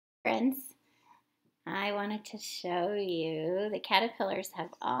Friends, I wanted to show you the caterpillars have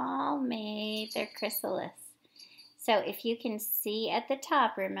all made their chrysalis. So if you can see at the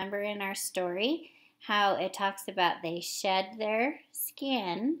top, remember in our story how it talks about they shed their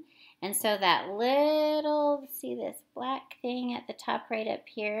skin, and so that little, see this black thing at the top right up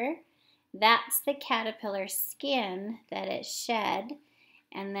here, that's the caterpillar skin that it shed,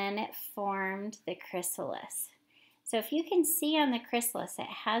 and then it formed the chrysalis. So if you can see on the chrysalis, it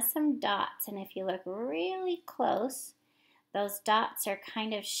has some dots, and if you look really close, those dots are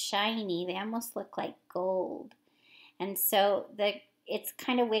kind of shiny. They almost look like gold. And so it's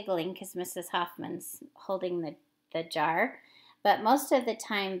kind of wiggling because Mrs. Hoffman's holding the jar. But most of the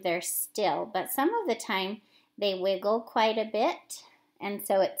time they're still. But some of the time they wiggle quite a bit. And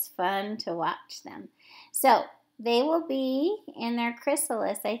so it's fun to watch them. So they will be in their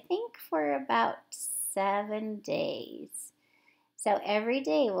chrysalis, I think, for about 7 days. So every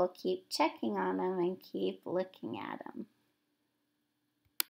day we'll keep checking on them and keep looking at them.